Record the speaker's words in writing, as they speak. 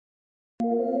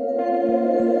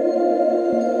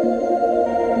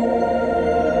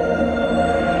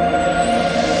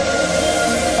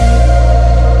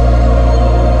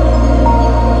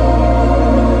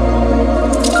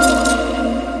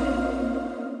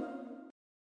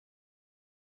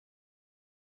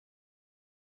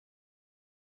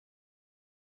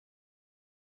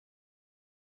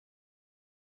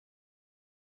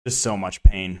Just so much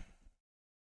pain.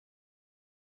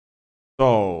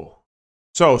 So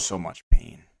much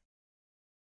pain.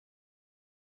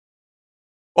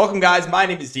 Welcome, guys. My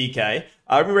name is DK.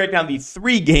 We're going to break down the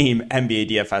 3-game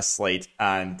NBA DFS slate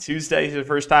on Tuesday. This is the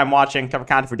first time watching. Cover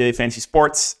content for daily fantasy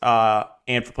sports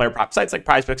and for player prop sites like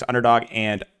PrizePicks, Underdog,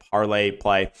 and Parlay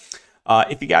Play.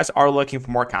 If you guys are looking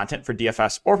for more content for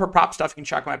DFS or for prop stuff, you can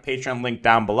check out my Patreon link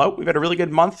down below. We've had a really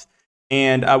good month.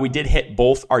 And we did hit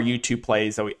both our YouTube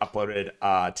plays that we uploaded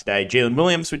today. Jalen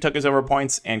Williams, we took his over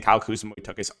points, and Kyle Kuzma, we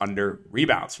took his under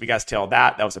rebounds. If you guys tailed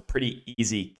that was a pretty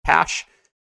easy cash.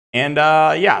 And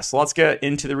so let's get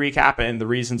into the recap and the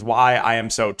reasons why I am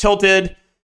so tilted.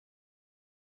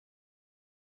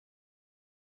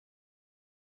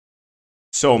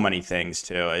 So many things,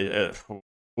 too.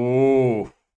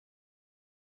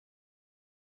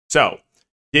 So,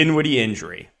 Dinwiddie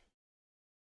injury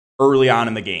early on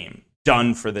in the game.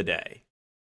 Done for the day.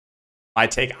 My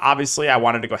take, obviously, I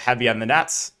wanted to go heavy on the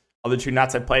Nets. Other two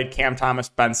Nets I played, Cam Thomas,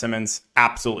 Ben Simmons,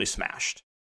 absolutely smashed.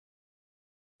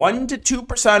 1 to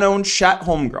 2% owned Chet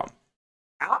Holmgren.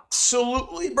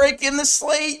 Absolutely breaking the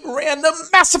slate. Random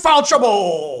massive foul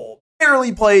trouble.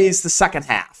 Barely plays the second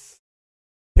half.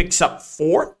 Picks up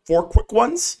four quick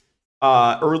ones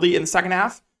early in the second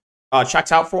half.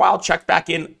 Checks out for a while. Checks back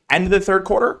in end of the third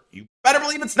quarter. You better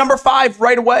believe it's number 5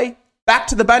 right away. Back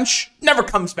to the bench, never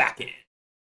comes back in.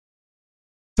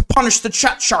 To punish the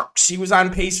Chet Sharks, he was on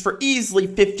pace for easily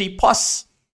 50 plus.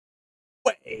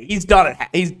 He's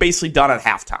basically done at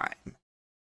halftime.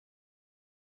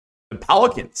 The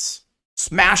Pelicans,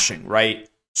 smashing, right?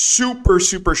 Super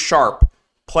sharp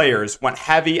players went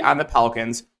heavy on the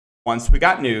Pelicans once we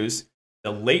got news,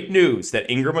 the late news that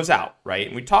Ingram was out, right?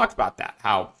 And we talked about that,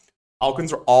 how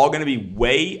Pelicans are all going to be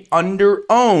way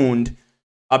under-owned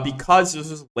because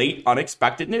this is late,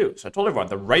 unexpected news. I told everyone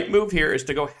the right move here is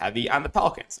to go heavy on the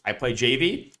Pelicans. I play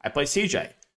JV, I play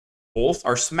CJ. Both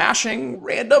are smashing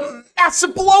random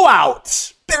massive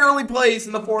blowouts. Barely plays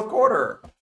in the fourth quarter.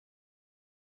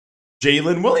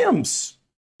 Jalen Williams,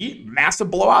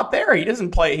 massive blowout there. He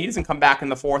doesn't play. He doesn't come back in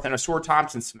the fourth, and Asur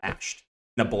Thompson smashed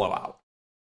in a blowout.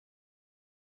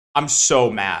 I'm so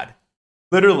mad.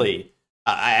 Literally,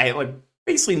 I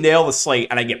basically nail the slate,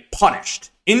 and I get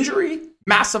punished. Injury.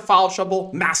 Massive foul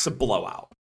trouble, massive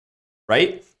blowout,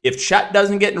 right? If Chet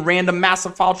doesn't get in random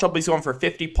massive foul trouble, he's going for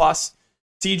 50 plus.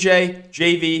 CJ,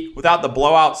 JV, without the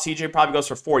blowout, CJ probably goes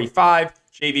for 45.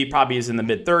 JV probably is in the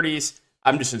mid-30s.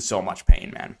 I'm just in so much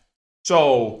pain, man.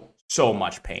 So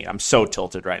much pain. I'm so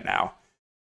tilted right now.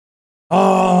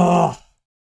 Oh.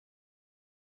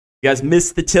 You guys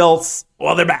missed the tilts.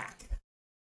 Well, they're back.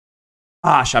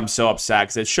 Gosh, I'm so upset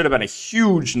because it should have been a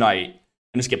huge night.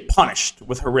 And just get punished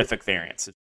with horrific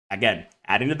variances. Again,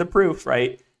 adding to the proof,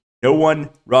 right? No one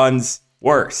runs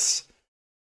worse.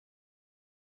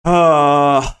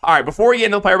 All right, before we get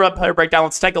into the player breakdown,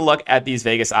 let's take a look at these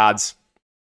Vegas odds.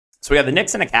 So we have the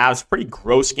Knicks and the Cavs, pretty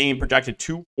gross game, projected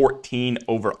 214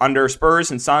 over under.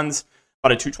 Spurs and Suns,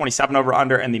 about a 227 over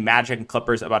under, and the Magic and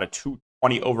Clippers, about a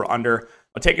 220 over under.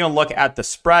 We're taking a look at the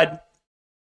spread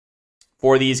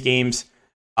for these games.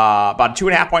 About a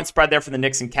 2.5-point spread there for the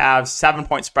Knicks and Cavs,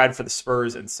 7-point spread for the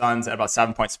Spurs and Suns, and about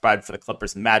 7-point spread for the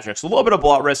Clippers and Magic. So a little bit of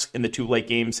blowout risk in the 2 late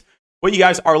games. What you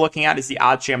guys are looking at is the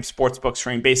OddsJam Sportsbook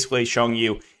screen, basically showing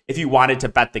you if you wanted to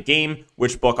bet the game,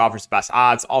 which book offers the best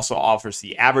odds, also offers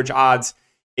the average odds.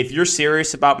 If you're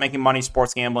serious about making money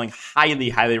sports gambling,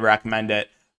 highly recommend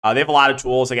it. They have a lot of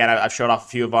tools. Again, I've showed off a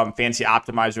few of them. Fantasy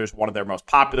Optimizer is one of their most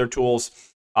popular tools.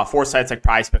 For sites like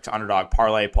PrizePicks, Underdog,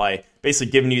 Parlay Play,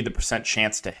 basically giving you the percent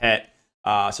chance to hit.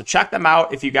 So check them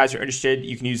out. If you guys are interested,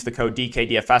 you can use the code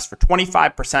DKDFS for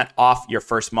 25% off your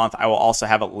first month. I will also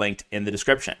have it linked in the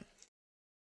description.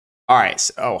 All right,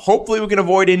 so hopefully we can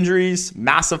avoid injuries,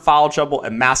 massive foul trouble,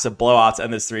 and massive blowouts in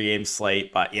this 3-game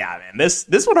slate. But yeah, man, this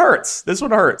one hurts. This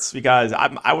one hurts because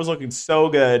I was looking so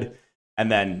good, and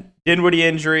then Dinwiddie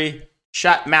injury,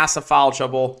 Chet massive foul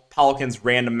trouble, Pelicans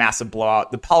random massive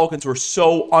blowout. The Pelicans were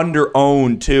so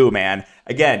under-owned too, man.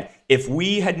 Again, if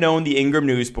we had known the Ingram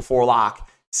news before lock,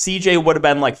 CJ would have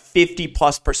been like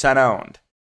 50+% owned.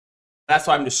 That's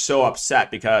why I'm just so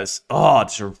upset because,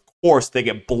 of course they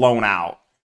get blown out.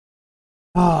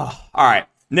 All right,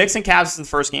 Knicks and Cavs is the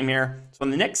first game here. So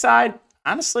on the Knicks side,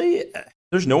 honestly,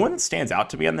 there's no one that stands out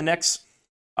to me on the Knicks.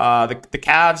 The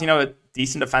Cavs, a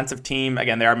decent defensive team.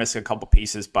 Again, they are missing a couple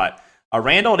pieces, but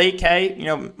Randall at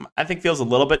 8K, I think feels a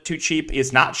little bit too cheap. He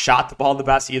has not shot the ball the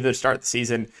best either to start the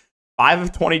season. 5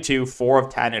 of 22, 4 of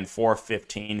 10, and 4 of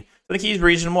 15. I think he's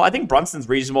reasonable. I think Brunson's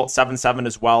reasonable at 7-7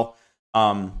 as well.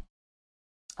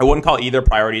 I wouldn't call either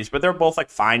priorities, but they're both like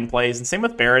fine plays. And same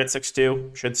with Barrett at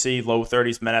 6'2", should see low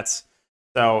 30s minutes.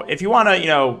 So if you want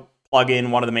to, plug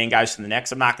in one of the main guys to the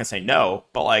Knicks, I'm not going to say no,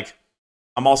 but like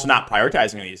I'm also not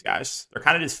prioritizing these guys. They're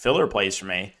kind of just filler plays for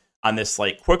me on this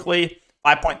slate. Quickly,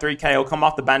 5.3K, he'll come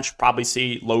off the bench, probably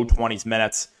see low 20s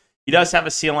minutes. He does have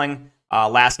a ceiling.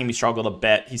 Last game he struggled a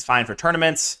bit. He's fine for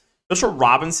tournaments. Mitchell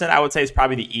Robinson, I would say, is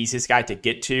probably the easiest guy to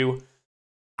get to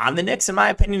on the Knicks, in my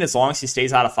opinion, as long as he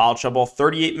stays out of foul trouble.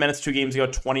 38 minutes 2 games ago,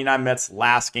 29 minutes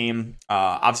last game.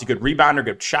 Obviously, good rebounder,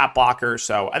 good shot blocker.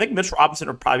 So I think Mitchell Robinson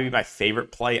would probably be my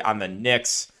favorite play on the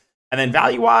Knicks. And then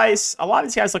value-wise, a lot of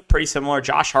these guys look pretty similar.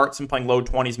 Josh Hart's been playing low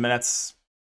 20s minutes.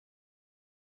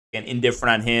 Again,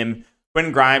 indifferent on him.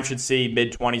 Quentin Grimes should see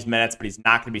mid-20s minutes, but he's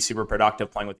not going to be super productive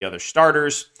playing with the other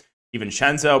starters. Even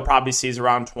Shenzo probably sees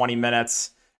around 20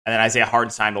 minutes. And then Isaiah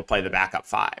Hartenstein will play the backup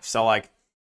 5. So,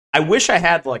 I wish I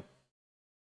had,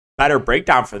 better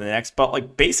breakdown for the Knicks,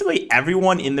 but, basically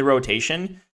everyone in the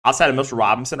rotation outside of Mitchell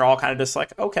Robinson are all kind of just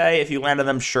okay, if you landed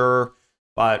them, sure.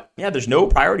 But, yeah, there's no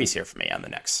priorities here for me on the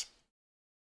Knicks.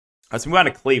 Let's move on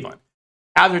to Cleveland.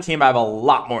 Cavs are a team I have a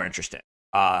lot more interest in.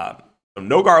 So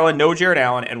no Garland, no Jared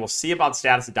Allen, and we'll see about the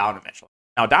status of Donovan Mitchell.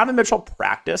 Now, Donovan Mitchell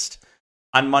practiced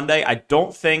on Monday. I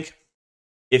don't think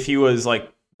if he was,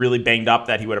 really banged up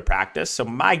that he would have practiced. So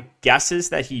my guess is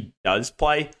that he does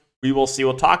play. We will see.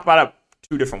 We'll talk about it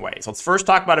 2 different ways. Let's first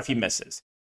talk about if he misses.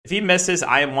 If he misses,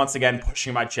 I am once again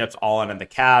pushing my chips all in on the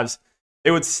Cavs. They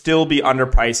would still be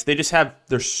underpriced.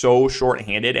 They're so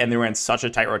short-handed, and they were in such a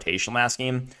tight rotation last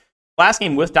game. Last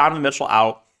game with Donovan Mitchell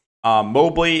out,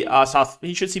 Mobley,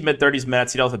 he should see mid-30s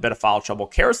minutes. He does have a bit of foul trouble.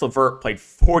 Karis LeVert played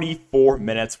 44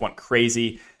 minutes, went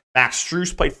crazy. Max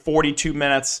Strus played 42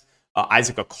 minutes.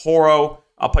 Isaac Okoro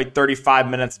played 35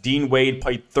 minutes. Dean Wade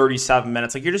played 37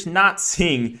 minutes. You're just not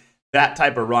seeing that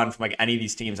type of run from any of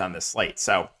these teams on this slate.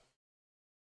 So,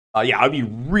 I'd be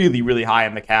really, really high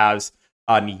on the Cavs.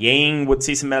 Niang would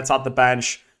see some minutes off the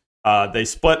bench. They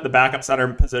split the backup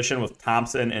center position with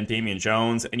Thompson and Damian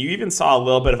Jones. And you even saw a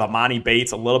little bit of Amani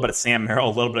Bates, a little bit of Sam Merrill,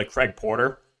 a little bit of Craig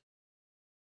Porter.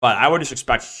 But I would just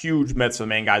expect huge minutes for the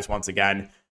main guys once again.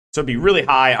 So it'd be really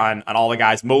high on all the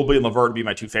guys. Mobley and LeVert would be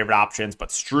my 2 favorite options, but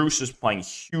Strus is playing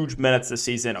huge minutes this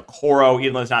season. Okoro,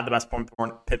 even though he's not the best point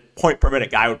per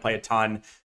minute guy, would play a ton.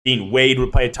 Dean Wade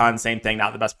would play a ton. Same thing,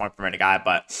 not the best point per minute guy.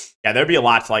 But yeah, there'd be a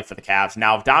lot to like for the Cavs.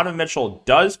 Now, if Donovan Mitchell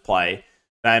does play,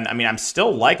 then, I'm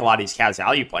still like a lot of these Cavs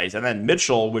value plays. And then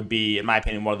Mitchell would be, in my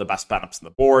opinion, one of the best bet-ups on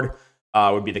the board.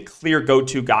 Would be the clear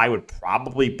go-to guy, would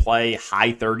probably play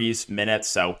high 30s minutes.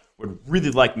 So would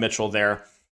really like Mitchell there.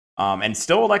 And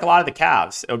still would like a lot of the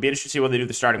Cavs. It would be interesting to see what they do with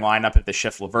the starting lineup, if they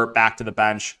shift LeVert back to the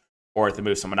bench or if they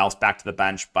move someone else back to the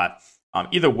bench. But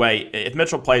either way, if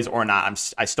Mitchell plays or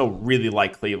not, I still really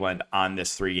like Cleveland on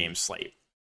this 3-game slate.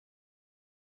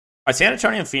 All right, San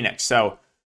Antonio and Phoenix. So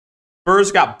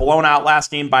Spurs got blown out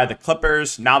last game by the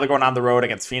Clippers. Now they're going on the road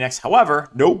against Phoenix. However,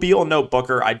 no Beal, no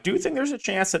Booker. I do think there's a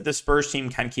chance that this Spurs team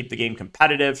can keep the game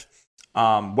competitive.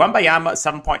 Wembayama,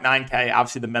 7.9K.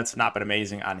 Obviously, the minutes have not been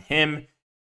amazing on him.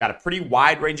 Got a pretty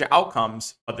wide range of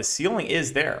outcomes, but the ceiling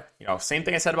is there. Same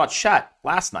thing I said about Chet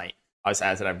last night. I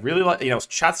really like,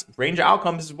 Chet's range of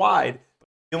outcomes is wide, but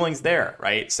the ceiling's there,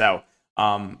 right? So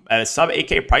at a sub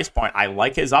 8K price point, I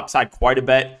like his upside quite a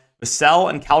bit.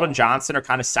 Vassell and Keldon Johnson are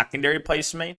kind of secondary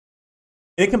plays for me.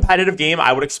 In a competitive game,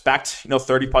 I would expect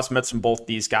 30+ minutes from both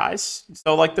these guys.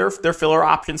 So they're filler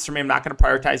options for me. I'm not going to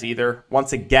prioritize either.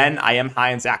 Once again, I am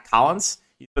high on Zach Collins.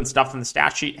 He's been stuffed in the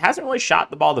stat sheet. Hasn't really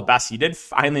shot the ball the best. He did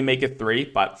finally make it 3,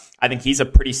 but I think he's a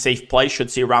pretty safe play.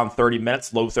 Should see around 30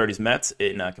 minutes, low 30s minutes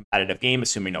in a competitive game,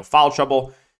 assuming no foul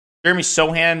trouble. Jeremy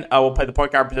Sohan will play the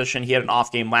point guard position. He had an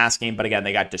off game last game, but again,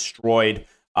 they got destroyed.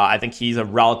 I think he's a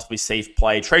relatively safe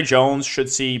play. Trey Jones should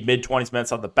see mid-20s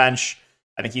minutes on the bench.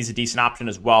 I think he's a decent option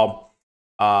as well.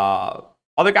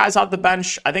 Other guys off the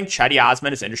bench, I think Chetty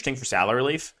Osman is interesting for salary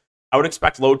relief. I would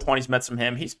expect low 20s minutes from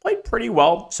him. He's played pretty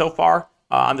well so far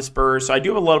on the Spurs, so I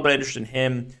do have a little bit of interest in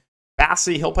him.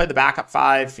 Bassey, he'll play the backup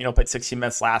 5. Played 16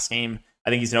 minutes last game. I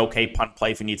think he's an okay punt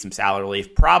play if you need some salary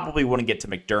relief. Probably wouldn't get to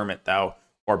McDermott, though,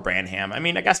 or Branham.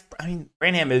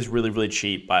 Branham is really, really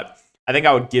cheap, but I think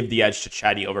I would give the edge to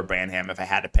Chetty over Branham if I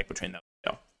had to pick between those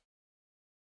two.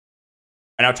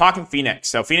 And now talking Phoenix.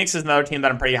 So Phoenix is another team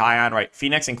that I'm pretty high on, right?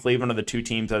 Phoenix and Cleveland are the 2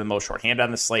 teams that are the most shorthanded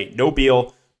on the slate. No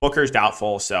Beal. Booker's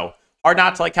doubtful, so hard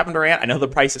not to like Kevin Durant. I know the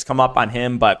price has come up on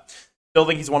him, but still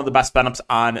think he's one of the best bet-ups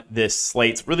on this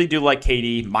slate. Really do like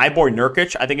KD. My boy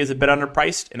Nurkic, I think, is a bit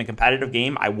underpriced in a competitive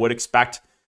game. I would expect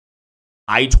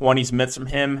high 20s minutes from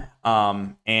him.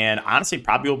 And honestly,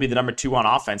 probably will be the number 2 on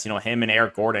offense, him and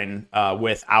Eric Gordon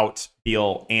without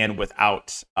Beal and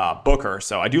without Booker.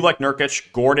 So I do like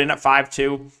Nurkic. Gordon at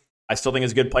 5'2". I still think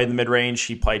is a good play in the mid-range.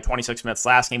 He played 26 minutes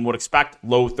last game. Would expect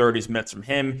low 30s minutes from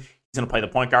him. He's going to play the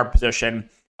point guard position.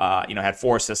 Had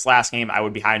 4 assists last game. I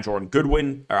would be high on Jordan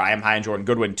Goodwin, or I am high on Jordan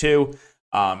Goodwin too.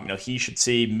 He should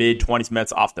see mid-20s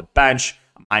minutes off the bench.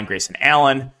 I'm high on Grayson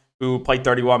Allen, who played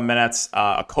 31 minutes.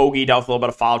 Okogie dealt with a little bit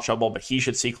of foul trouble, but he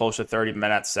should see close to 30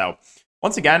 minutes. So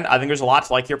once again, I think there's a lot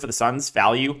to like here for the Suns.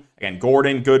 Value. Again,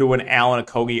 Gordon, Goodwin, Allen,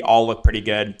 Okogie all look pretty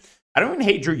good. I don't even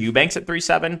hate Drew Eubanks at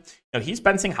 3.7. He's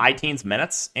been seeing high teens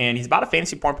minutes, and he's about a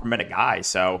fantasy point per minute guy.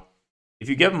 So if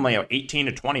you give him 18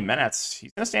 to 20 minutes,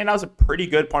 he's going to stand out as a pretty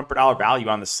good point per dollar value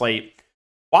on the slate.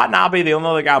 Watanabe, the only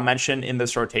other guy I'll mention in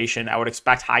this rotation, I would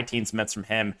expect high teens minutes from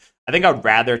him. I think I would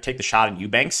rather take the shot on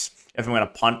Eubanks if I'm going to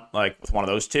punt with one of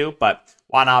those two, but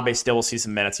Watanabe still will see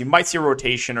some minutes. You might see a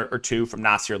rotation or two from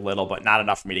Nasir Little, but not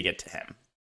enough for me to get to him.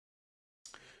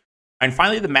 And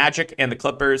finally, the Magic and the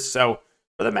Clippers. So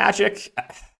for the Magic,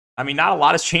 not a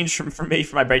lot has changed for me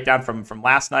for my breakdown from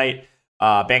last night.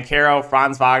 Banchero,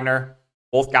 Franz Wagner,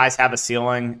 both guys have a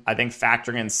ceiling. I think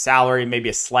factoring in salary, maybe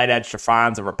a slight edge to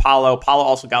Franz over Paolo. Paolo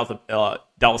also dealt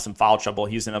with some foul trouble.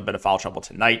 He's in a bit of foul trouble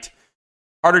tonight.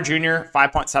 Carter Jr.,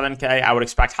 5.7K. I would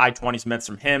expect high 20s minutes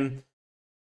from him.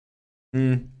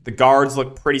 The guards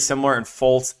look pretty similar in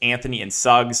Fultz, Anthony, and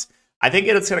Suggs. I think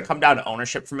it's going to come down to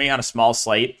ownership for me on a small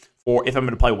slate for if I'm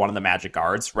going to play one of the Magic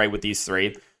guards, right, with these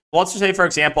three. Well, let's just say, for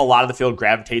example, a lot of the field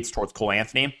gravitates towards Cole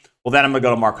Anthony. Well, then I'm going to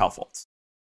go to Markelle Fultz.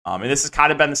 And this has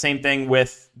kind of been the same thing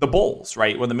with the Bulls,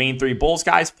 right? When the main 3 Bulls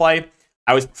guys play,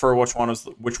 I always prefer which one is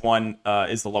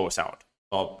the lowest owned.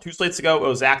 Well, 2 slates ago, it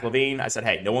was Zach LaVine. I said,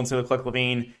 hey, no one's going to click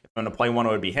LaVine. If I'm going to play one, it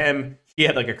would be him. He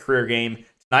had a career game.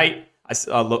 Tonight,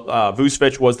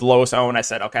 Vucevic was the lowest owned. I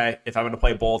said, okay, if I'm going to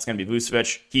play Bull, it's going to be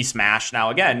Vucevic. He smashed. Now,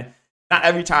 again, not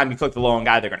every time you click the low owned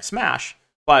guy, they're going to smash.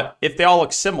 But if they all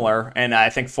look similar, and I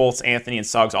think Fultz, Anthony, and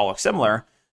Suggs all look similar,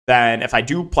 then if I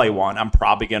do play one, I'm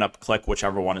probably going to click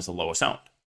whichever one is the lowest owned.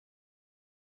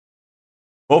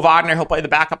 Mo Wagner, he'll play the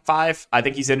backup 5. I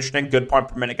think he's interesting. Good point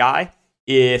per minute guy.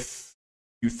 If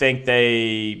you think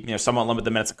they, somewhat limit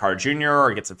the minutes of Carter Jr.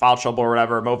 or get some foul trouble or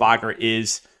whatever, Mo Wagner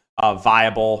is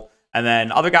viable. And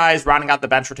then other guys rounding out the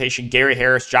bench rotation, Gary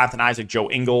Harris, Jonathan Isaac,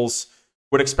 Joe Ingles.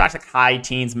 Would expect high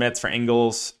teens minutes for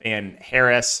Ingles and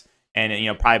Harris,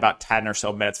 and probably about 10 or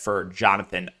so minutes for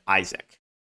Jonathan Isaac.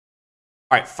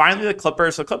 All right, finally the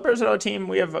Clippers. The Clippers are another team.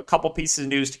 We have a couple pieces of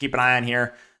news to keep an eye on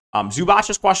here. Zubac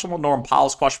is questionable. Norman Powell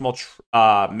is questionable.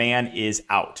 Mann is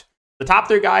out. The top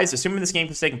 3 guys, assuming this game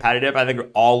can stay competitive, I think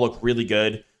all look really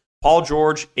good. Paul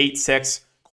George, 8.6.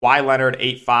 Kawhi Leonard,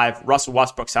 8.5. Russell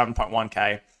Westbrook,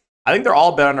 7.1K. I think they're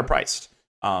all a bit underpriced.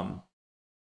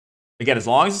 Again, as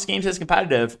long as this game stays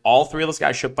competitive, all 3 of those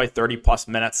guys should play 30-plus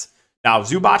minutes. Now, if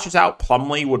Zubac is out,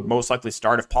 Plumlee would most likely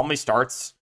start. If Plumlee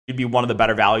starts, he'd be one of the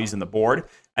better values in the board.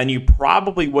 And you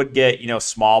probably would get,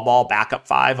 small ball backup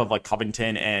 5 of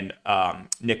Covington and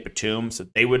Nick Batum. So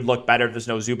they would look better if there's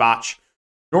no Zubac.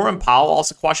 Norman Powell,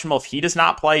 also questionable. If he does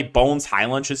not play, Bones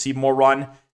Highland should see more run.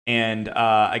 And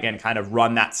again, kind of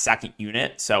run that second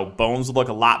unit. So Bones would look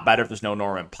a lot better if there's no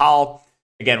Norman Powell.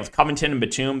 Again, with Covington and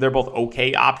Batum, they're both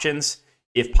okay options.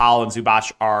 If Powell and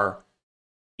Zubac are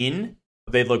in,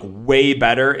 they'd look way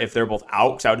better if they're both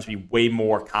out, because I would just be way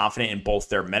more confident in both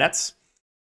their minutes.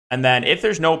 And then if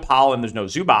there's no Powell and there's no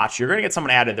Zubac, you're going to get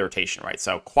someone added to the rotation, right?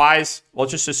 So Kawhi's,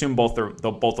 let's just assume both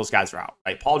those guys are out,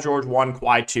 right? Paul George 1,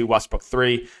 Kawhi 2, Westbrook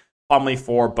 3, Plumlee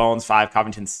 4, Bones 5,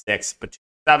 Covington 6, Batum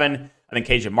 7. I think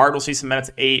KJ Martin will see some minutes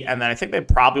 8, and then I think they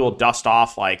probably will dust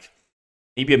off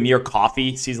maybe Amir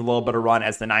Coffey sees a little bit of run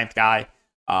as the 9th guy.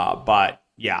 But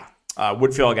yeah,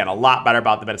 would feel again a lot better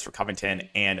about the minutes for Covington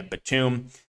and Batum.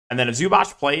 And then if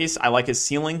Zubac plays, I like his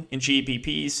ceiling in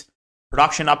GPPs.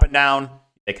 Production up and down.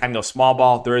 They kind of go small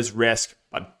ball. There is risk,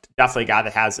 but definitely a guy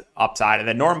that has upside. And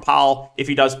then Norman Powell, if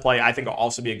he does play, I think will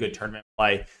also be a good tournament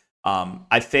play.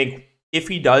 I think if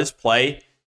he does play,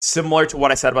 similar to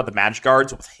what I said about the Magic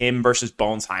guards with him versus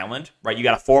Bones Highland, right? You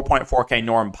got a 4.4K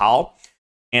Norman Powell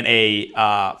and a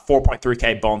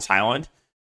 4.3K Bones Highland.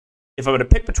 If I'm going to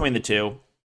pick between the two,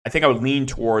 I think I would lean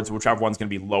towards whichever one's going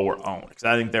to be lower owned, because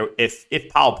I think if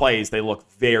Powell plays, they look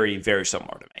very, very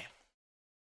similar to me.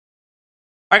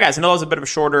 All right, guys, I know it was a bit of a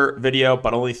shorter video,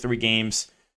 but only 3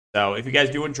 games. So if you guys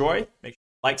do enjoy, make sure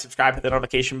you like, subscribe, hit the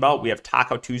notification bell. We have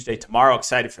Taco Tuesday tomorrow.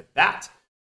 Excited for that.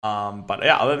 But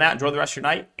yeah, other than that, enjoy the rest of your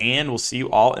night, and we'll see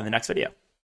you all in the next video.